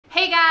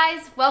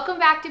guys, welcome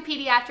back to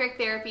Pediatric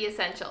Therapy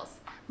Essentials.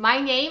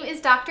 My name is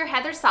Dr.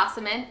 Heather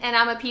Sossaman and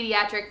I'm a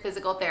pediatric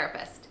physical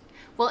therapist.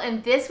 Well,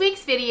 in this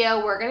week's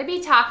video, we're going to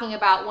be talking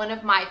about one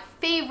of my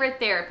favorite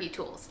therapy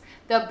tools,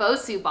 the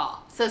Bosu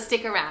Ball, so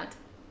stick around.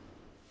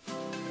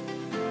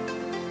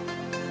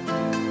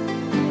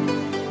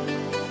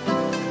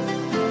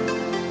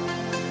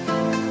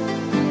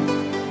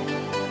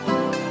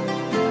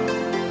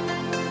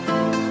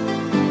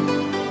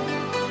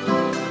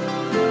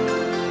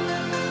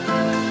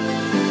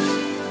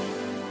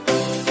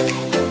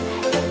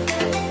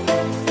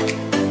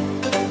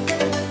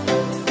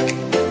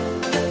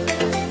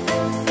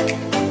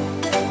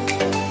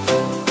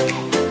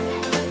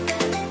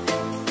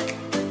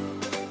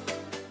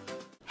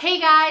 Hey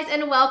guys,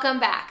 and welcome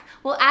back.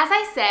 Well, as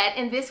I said,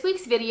 in this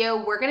week's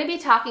video, we're going to be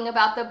talking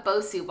about the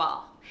Bosu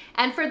Ball.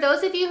 And for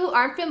those of you who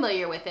aren't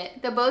familiar with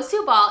it, the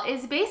Bosu Ball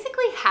is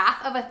basically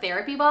half of a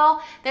therapy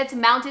ball that's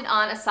mounted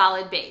on a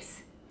solid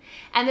base.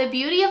 And the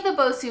beauty of the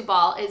Bosu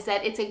Ball is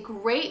that it's a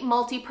great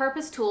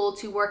multi-purpose tool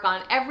to work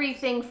on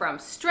everything from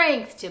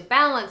strength to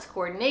balance,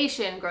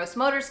 coordination, gross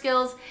motor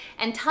skills,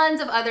 and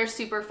tons of other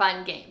super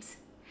fun games.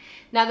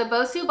 Now the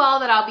Bosu Ball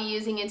that I'll be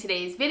using in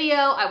today's video,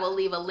 I will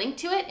leave a link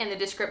to it in the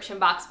description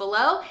box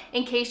below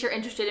in case you're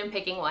interested in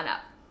picking one up.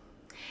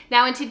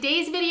 Now in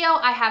today's video,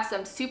 I have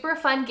some super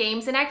fun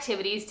games and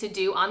activities to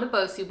do on the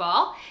Bosu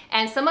Ball,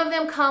 and some of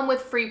them come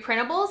with free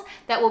printables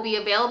that will be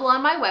available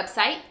on my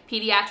website,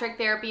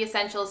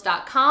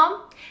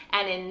 pediatrictherapyessentials.com.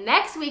 And in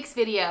next week's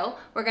video,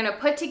 we're gonna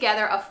put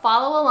together a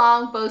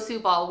follow-along Bosu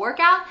Ball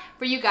workout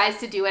for you guys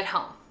to do at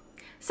home.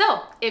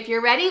 So if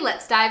you're ready,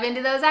 let's dive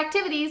into those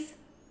activities.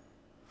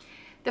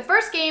 The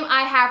first game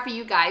I have for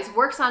you guys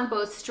works on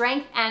both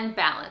strength and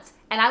balance,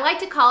 and I like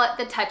to call it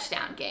the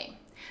touchdown game.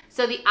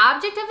 So the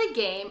object of the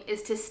game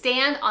is to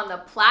stand on the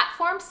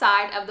platform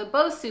side of the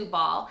Bosu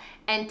Ball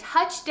and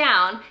touch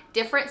down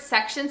different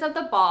sections of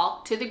the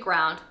ball to the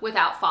ground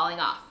without falling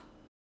off.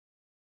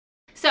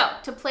 So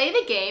to play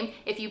the game,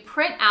 if you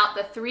print out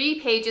the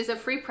 3 pages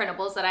of free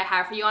printables that I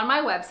have for you on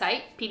my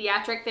website,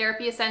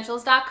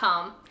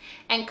 pediatrictherapyessentials.com,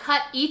 and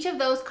cut each of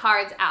those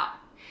cards out.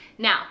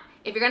 Now,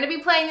 if you're going to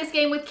be playing this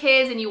game with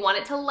kids and you want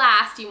it to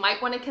last, you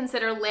might want to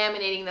consider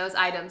laminating those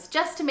items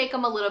just to make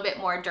them a little bit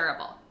more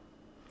durable.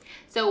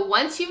 So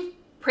once you've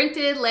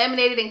printed,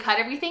 laminated, and cut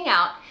everything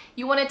out,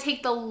 you want to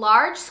take the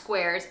large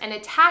squares and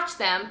attach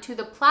them to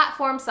the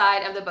platform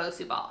side of the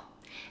Bosu Ball.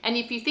 And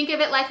if you think of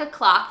it like a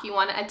clock, you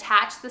want to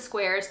attach the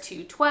squares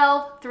to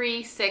 12,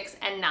 3, 6,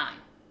 and 9.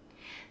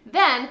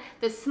 Then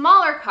the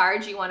smaller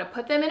cards, you want to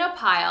put them in a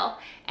pile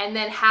and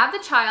then have the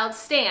child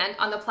stand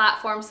on the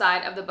platform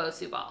side of the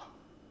Bosu Ball.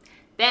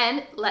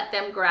 Then let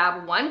them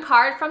grab one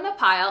card from the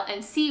pile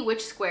and see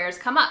which squares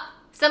come up.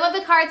 Some of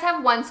the cards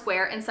have 1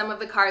 square and some of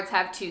the cards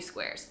have 2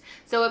 squares.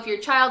 So if your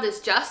child is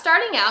just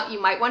starting out, you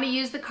might want to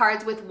use the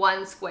cards with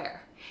 1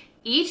 square.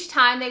 Each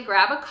time they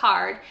grab a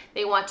card,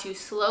 they want to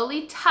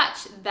slowly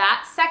touch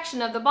that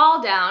section of the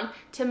ball down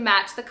to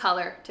match the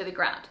color to the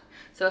ground.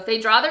 So if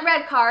they draw the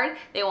red card,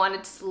 they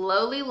want to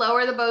slowly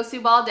lower the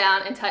Bosu Ball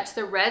down and touch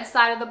the red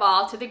side of the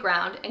ball to the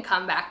ground and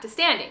come back to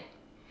standing.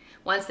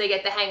 Once they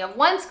get the hang of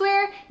 1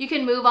 square, you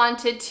can move on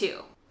to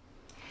 2.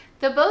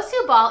 The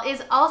Bosu Ball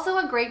is also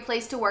a great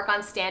place to work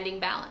on standing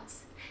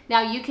balance.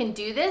 Now you can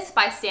do this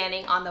by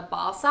standing on the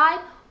ball side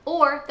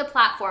or the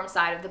platform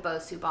side of the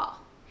Bosu Ball.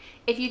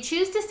 If you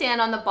choose to stand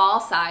on the ball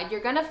side,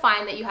 you're going to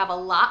find that you have a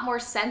lot more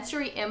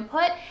sensory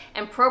input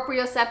and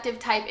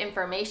proprioceptive type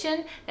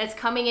information that's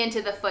coming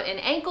into the foot and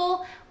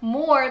ankle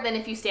more than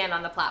if you stand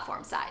on the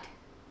platform side.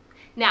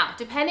 Now,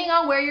 depending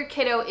on where your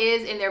kiddo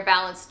is in their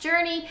balance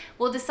journey,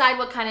 we'll decide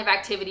what kind of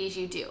activities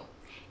you do.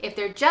 If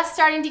they're just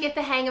starting to get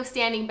the hang of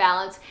standing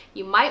balance,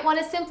 you might want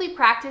to simply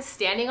practice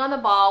standing on the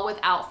ball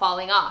without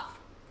falling off.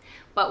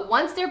 But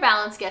once their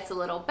balance gets a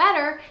little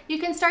better, you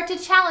can start to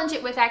challenge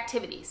it with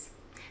activities.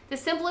 The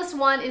simplest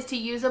one is to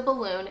use a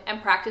balloon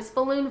and practice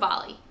balloon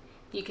volley.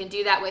 You can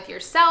do that with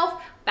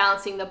yourself,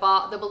 bouncing the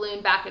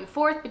balloon back and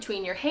forth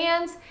between your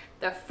hands.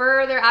 The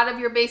further out of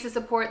your base of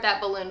support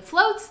that balloon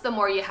floats, the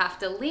more you have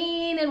to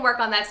lean and work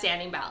on that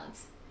standing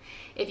balance.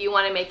 If you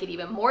want to make it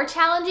even more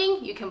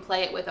challenging, you can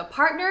play it with a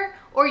partner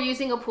or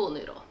using a pool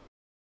noodle.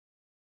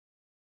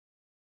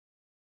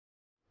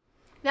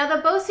 Now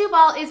the Bosu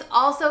Ball is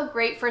also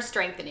great for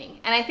strengthening,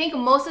 and I think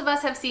most of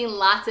us have seen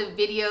lots of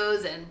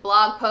videos and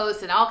blog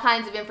posts and all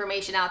kinds of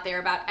information out there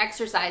about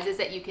exercises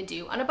that you can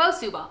do on a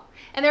Bosu Ball,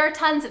 and there are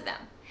tons of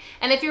them.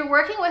 And if you're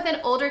working with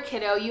an older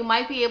kiddo, you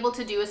might be able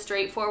to do a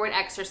straightforward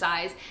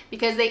exercise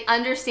because they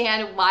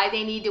understand why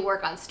they need to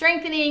work on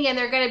strengthening and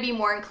they're going to be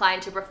more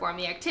inclined to perform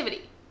the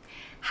activity.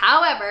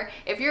 However,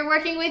 if you're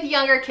working with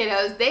younger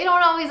kiddos, they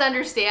don't always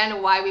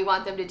understand why we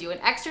want them to do an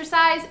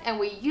exercise, and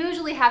we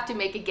usually have to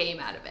make a game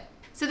out of it.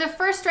 So the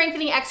first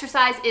strengthening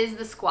exercise is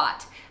the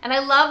squat. And I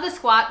love the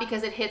squat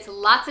because it hits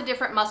lots of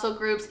different muscle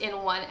groups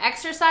in one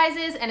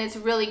exercises, and it's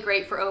really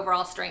great for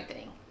overall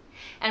strengthening.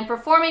 And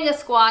performing a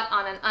squat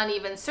on an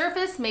uneven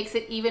surface makes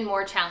it even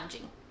more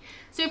challenging.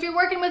 So if you're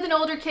working with an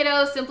older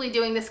kiddo, simply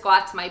doing the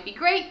squats might be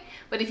great,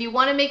 but if you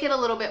want to make it a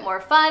little bit more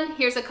fun,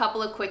 here's a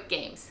couple of quick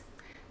games.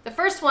 The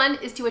first one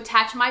is to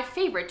attach my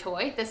favorite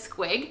toy, the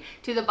squig,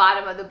 to the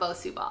bottom of the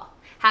Bosu ball.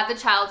 Have the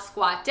child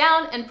squat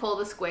down and pull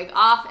the squig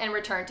off and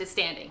return to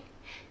standing.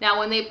 Now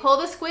when they pull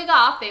the squig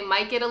off, they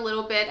might get a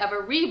little bit of a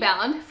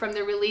rebound from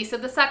the release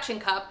of the suction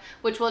cup,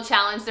 which will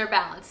challenge their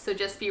balance, so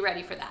just be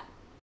ready for that.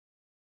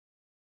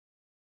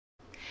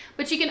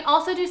 But you can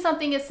also do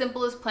something as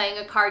simple as playing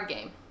a card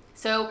game.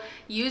 So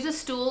use a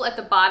stool at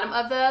the bottom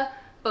of the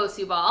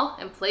Bosu ball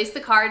and place the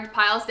card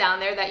piles down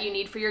there that you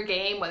need for your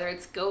game, whether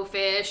it's Go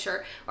Fish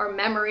or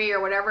Memory or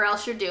whatever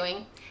else you're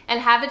doing, and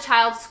have the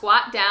child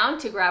squat down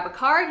to grab a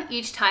card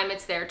each time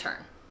it's their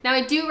turn. Now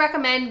I do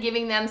recommend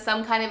giving them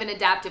some kind of an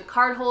adaptive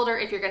card holder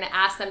if you're going to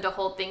ask them to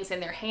hold things in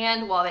their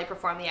hand while they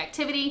perform the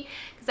activity,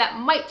 because that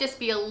might just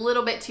be a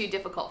little bit too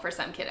difficult for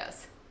some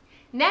kiddos.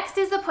 Next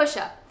is the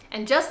push-up.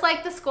 And just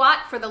like the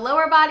squat for the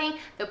lower body,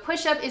 the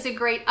push-up is a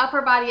great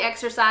upper body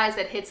exercise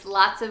that hits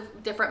lots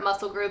of different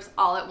muscle groups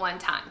all at one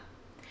time.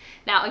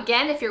 Now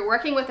again, if you're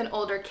working with an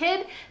older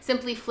kid,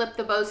 simply flip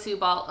the Bosu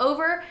ball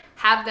over,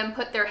 have them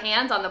put their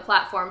hands on the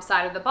platform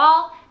side of the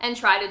ball, and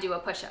try to do a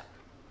push-up.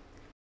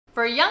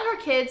 For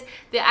younger kids,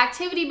 the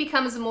activity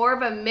becomes more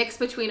of a mix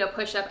between a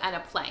push-up and a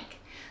plank.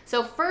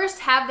 So first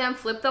have them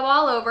flip the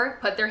ball over,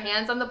 put their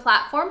hands on the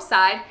platform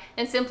side,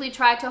 and simply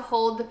try to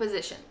hold the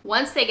position.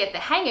 Once they get the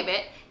hang of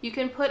it, you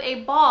can put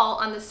a ball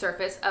on the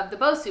surface of the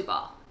Bosu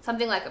ball,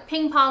 something like a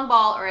ping pong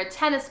ball or a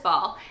tennis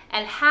ball,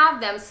 and have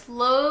them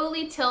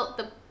slowly tilt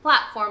the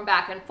platform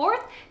back and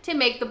forth to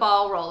make the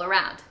ball roll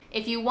around.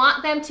 If you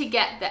want them to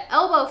get the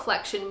elbow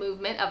flexion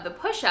movement of the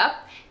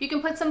push-up, you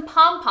can put some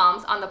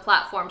pom-poms on the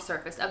platform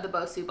surface of the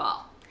Bosu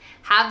ball.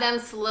 Have them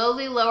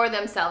slowly lower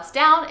themselves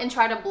down and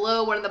try to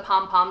blow one of the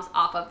pom-poms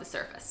off of the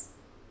surface.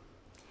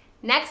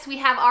 Next, we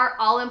have our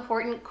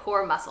all-important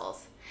core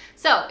muscles.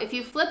 So if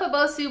you flip a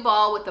Bosu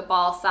ball with the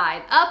ball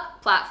side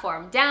up,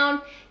 platform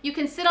down, you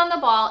can sit on the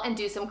ball and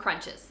do some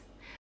crunches.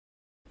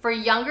 For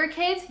younger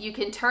kids, you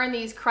can turn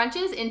these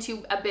crunches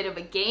into a bit of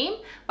a game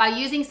by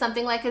using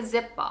something like a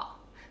zip ball.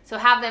 So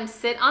have them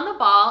sit on the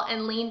ball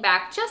and lean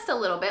back just a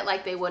little bit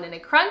like they would in a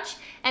crunch,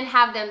 and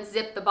have them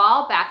zip the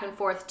ball back and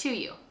forth to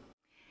you.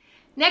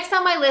 Next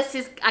on my list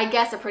is, I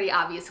guess, a pretty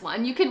obvious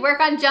one. You can work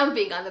on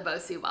jumping on the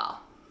Bosu ball.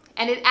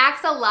 And it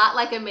acts a lot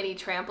like a mini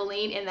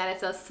trampoline in that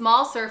it's a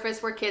small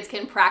surface where kids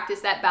can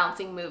practice that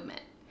bouncing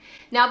movement.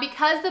 Now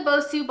because the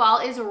Bosu ball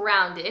is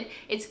rounded,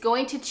 it's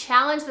going to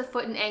challenge the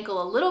foot and ankle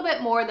a little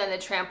bit more than the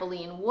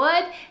trampoline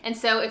would. And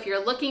so if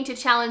you're looking to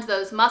challenge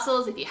those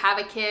muscles, if you have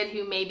a kid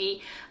who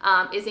maybe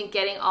isn't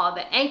getting all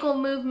the ankle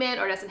movement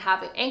or doesn't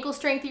have the ankle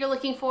strength you're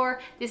looking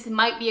for, this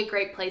might be a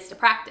great place to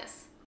practice.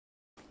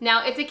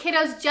 Now, if the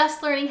kiddo's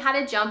just learning how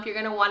to jump, you're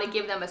gonna wanna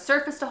give them a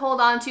surface to hold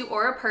on to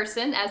or a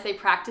person as they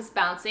practice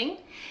bouncing.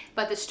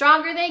 But the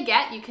stronger they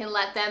get, you can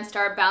let them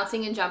start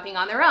bouncing and jumping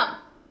on their own.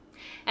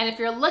 And if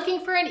you're looking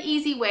for an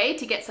easy way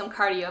to get some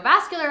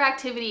cardiovascular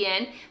activity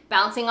in,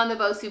 bouncing on the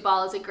Bosu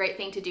ball is a great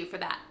thing to do for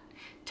that.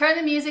 Turn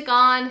the music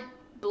on,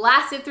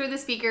 blast it through the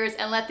speakers,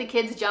 and let the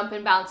kids jump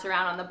and bounce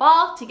around on the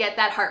ball to get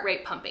that heart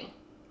rate pumping.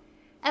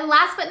 And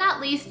last but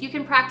not least, you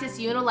can practice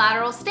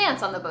unilateral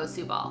stance on the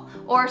Bosu ball,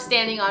 or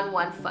standing on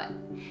one foot.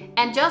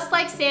 And just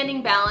like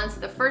standing balance,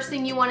 the first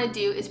thing you want to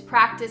do is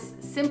practice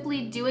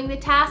simply doing the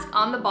task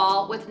on the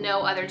ball with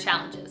no other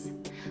challenges.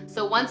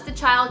 So once the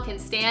child can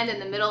stand in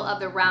the middle of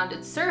the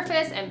rounded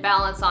surface and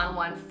balance on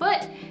one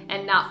foot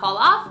and not fall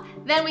off,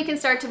 then we can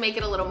start to make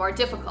it a little more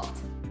difficult.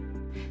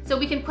 So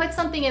we can put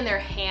something in their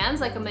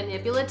hands like a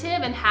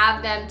manipulative and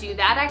have them do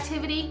that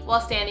activity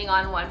while standing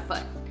on one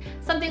foot.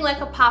 Something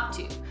like a pop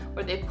tube,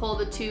 where they pull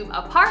the tube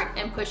apart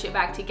and push it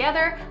back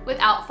together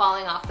without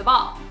falling off the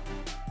ball.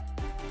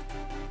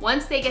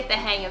 Once they get the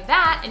hang of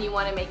that and you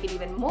want to make it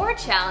even more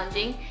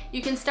challenging,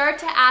 you can start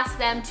to ask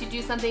them to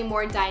do something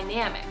more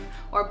dynamic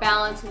or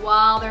balance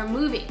while they're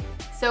moving.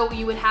 So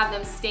you would have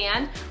them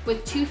stand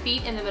with 2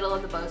 feet in the middle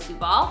of the Bosu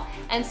ball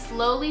and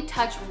slowly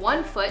touch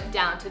 1 foot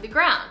down to the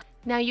ground.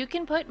 Now you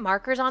can put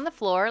markers on the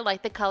floor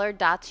like the colored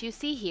dots you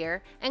see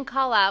here and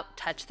call out,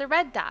 touch the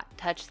red dot,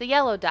 touch the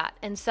yellow dot,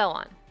 and so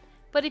on.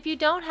 But if you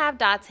don't have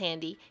dots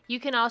handy, you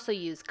can also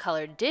use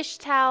colored dish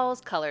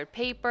towels, colored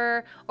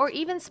paper, or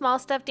even small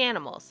stuffed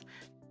animals.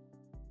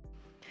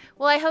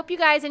 Well, I hope you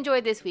guys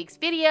enjoyed this week's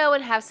video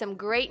and have some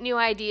great new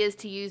ideas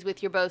to use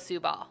with your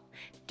Bosu ball.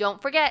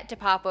 Don't forget to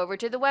pop over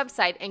to the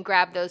website and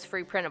grab those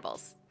free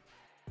printables.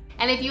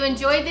 And if you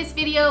enjoyed this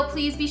video,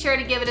 please be sure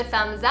to give it a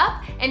thumbs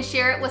up and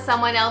share it with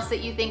someone else that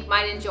you think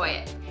might enjoy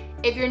it.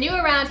 If you're new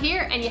around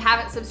here and you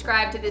haven't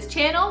subscribed to this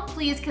channel,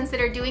 please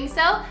consider doing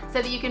so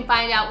that you can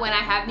find out when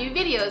I have new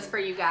videos for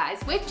you guys,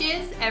 which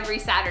is every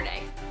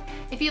Saturday.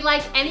 If you'd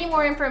like any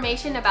more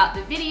information about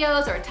the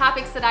videos or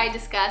topics that I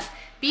discuss,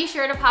 be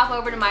sure to pop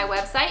over to my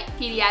website,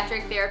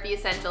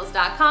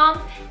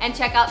 pediatrictherapyessentials.com, and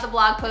check out the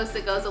blog post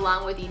that goes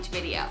along with each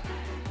video.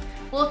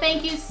 Well,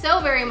 thank you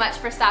so very much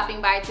for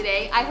stopping by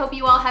today. I hope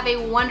you all have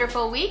a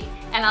wonderful week,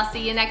 and I'll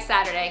see you next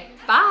Saturday.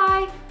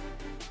 Bye!